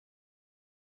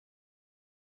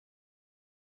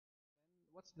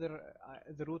what's the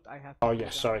route I have? Oh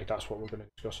yes, sorry, that's what we're going to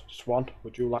discuss. Swan,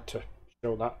 would you like to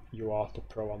show that? You are the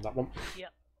pro on that one. Yeah.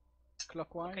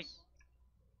 Clockwise. Okay.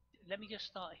 Let me just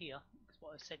start here. That's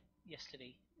what I said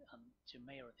yesterday to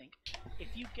Mayor, I think. If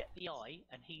you get the eye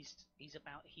and he's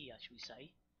about here, shall we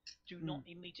say, do not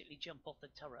immediately jump off the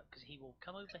turret, because he will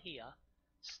come over here,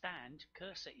 stand,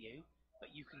 curse at you,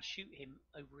 but you can shoot him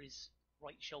over his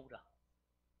right shoulder.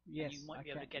 Yes, and you might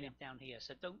be able to get him down here.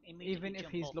 So don't immediately even if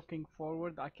jump he's off. looking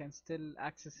forward, I can still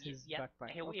access his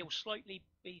backpack. He'll slightly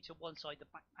be to one side. The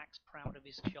backpack's proud of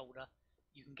his shoulder.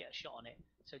 You can get a shot on it.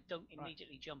 So don't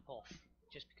immediately jump off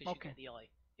just because you get the eye.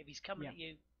 If he's coming at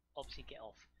you, obviously get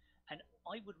off. And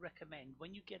I would recommend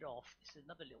when you get off, this is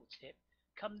another little tip,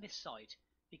 come this side,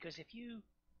 because if you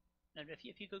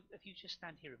just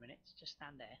stand here a minute, just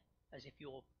stand there as if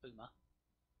you're Boomer.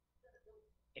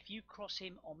 If you cross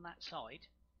him on that side,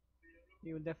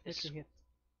 he will definitely hit.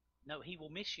 No, he will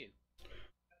miss you.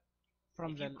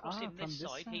 From if you cross him from this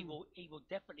side, side, he will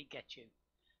definitely get you.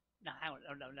 Now,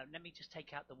 no. Let me just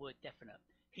take out the word definite.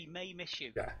 He may miss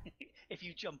you if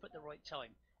you jump at the right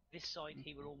time. This side,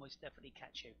 he will almost definitely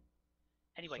catch you.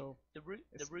 Anyway, so the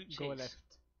route go is left.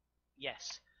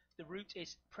 Yes, the route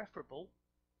is preferable.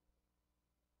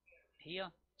 Here,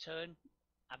 turn,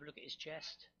 have a look at his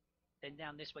chest, then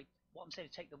down this way. What I'm saying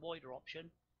is take the wider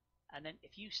option, and then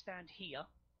if you stand here,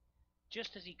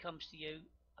 just as he comes to you,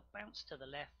 a bounce to the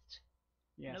left,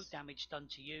 no damage done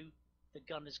to you, the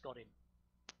gun has got him.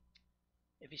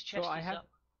 If his chest is up,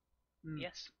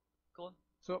 yes, go on.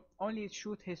 So only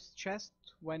shoot his chest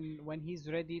when he's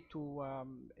ready to.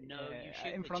 No, you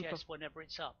shoot in the front chest whenever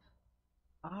it's up.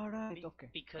 All right, okay.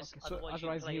 Because so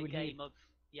otherwise you play a game of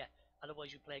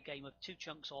otherwise you play a game of 2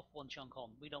 chunks off, 1 chunk on.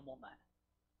 We don't want that.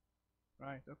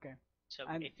 Right. Okay. So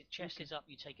and if the chest is up,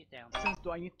 you take it down.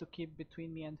 Do I need to keep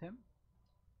between me and him?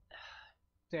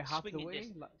 Say half the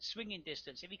way. Swinging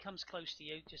distance. If he comes close to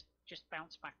you, just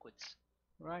bounce backwards.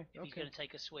 Right. If he's going to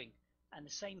take a swing, and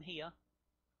the same here.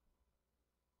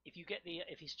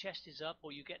 If his chest is up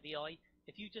or you get the eye,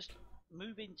 if you just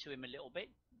move into him a little bit,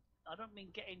 I don't mean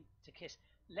get in to kiss.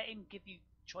 Let him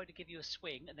try to give you a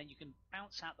swing, and then you can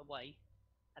bounce out the way,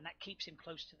 and that keeps him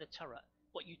close to the turret.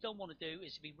 What you don't want to do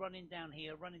is to be running down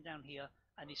here,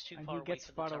 and he's too far away. He gets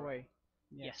for far the turret. away.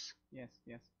 Yes.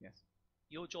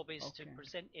 Your job is to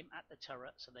present him at the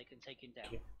turret so they can take him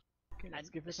down. Okay, let's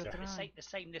give it a try. The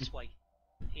same this way.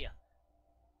 Here,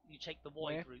 you take the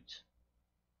wide route.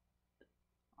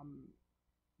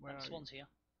 Where are Swan's here.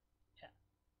 Yeah.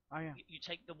 Oh yeah. You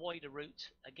take the wider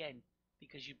route again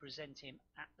because you present him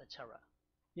at the turret.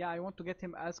 Yeah, I want to get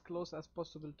him as close as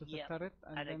possible to the turret,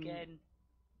 and then again,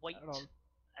 wait roll.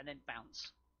 And then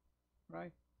bounce.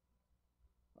 Right.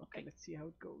 Okay, let's see how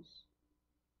it goes.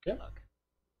 Yeah.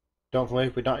 Don't worry,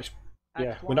 we're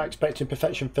not expecting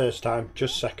perfection first time,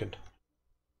 just second.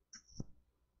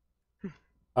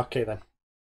 Okay then.